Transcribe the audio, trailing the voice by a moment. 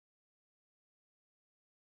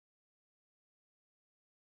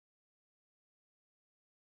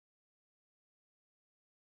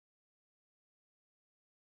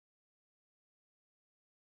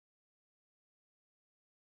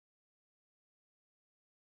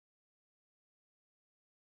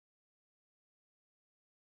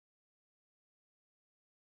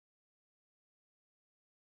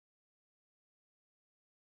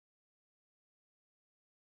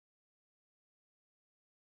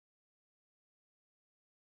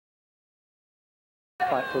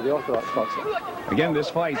Fight for the orthodox boxer. Again,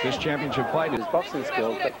 this championship fight is boxing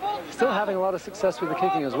skills, but still having a lot of success with the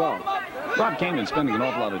kicking as well. Rob came in spending an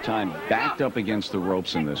awful lot of time backed up against the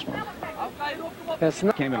ropes in this one.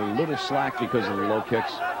 Came in a little slack because of the low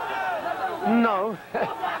kicks. No,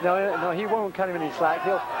 no, he won't cut him any slack.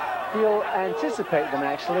 He'll anticipate them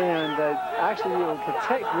actually, and actually he will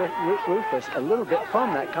protect Roufus a little bit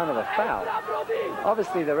from that kind of a foul.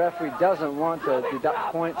 Obviously, the referee doesn't want to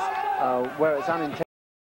deduct points where it's unintended.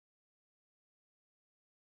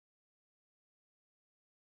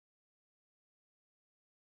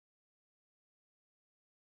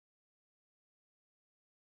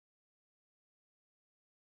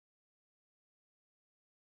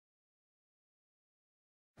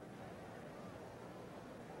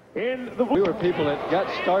 We were people that got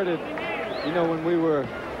started, you know, when we were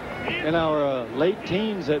in our late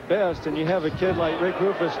teens at best, and you have a kid like Rick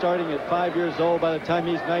Roufus starting at 5 years old. By the time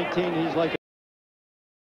he's 19, he's like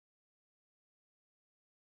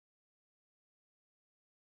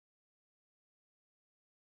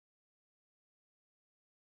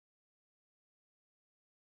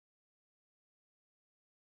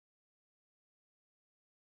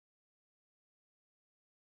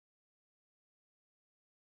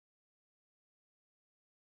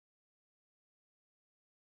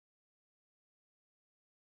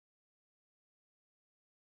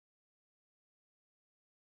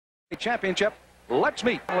championship. Let's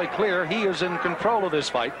meet. Clear, he is in control of this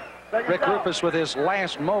fight. Rick Roufus with his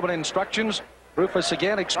last moment instructions. Roufus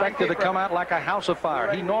again expected to come out like a house of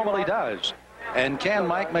fire. He normally does. And can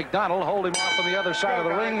Mike McDonald hold him off on the other side of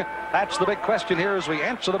the ring? That's the big question here as we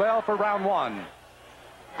answer the bell for round one.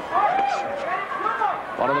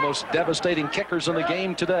 One of the most devastating kickers in the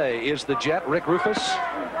game today is the Jet, Rick Roufus.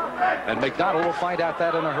 And McDonald will find out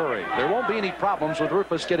that in a hurry. There won't be any problems with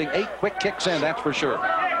Roufus getting 8 quick kicks in, that's for sure.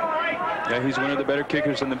 Yeah, he's one of the better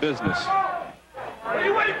kickers in the business. He's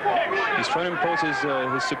trying to impose his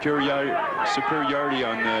superiority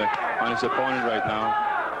on his opponent right now.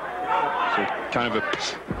 So kind of a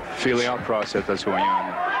feeling out process that's going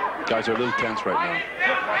on. Guys are a little tense right now.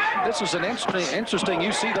 This is an interesting.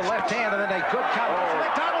 You see the left hand, and then they could count. Oh.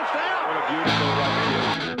 McDonald's down. What a beautiful right kick.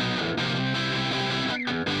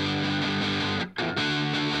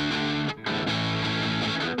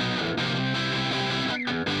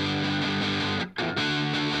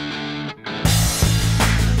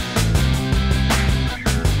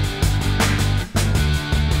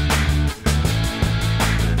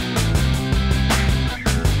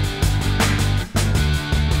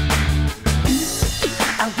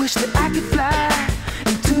 I wish that I could fly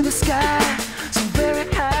into the sky.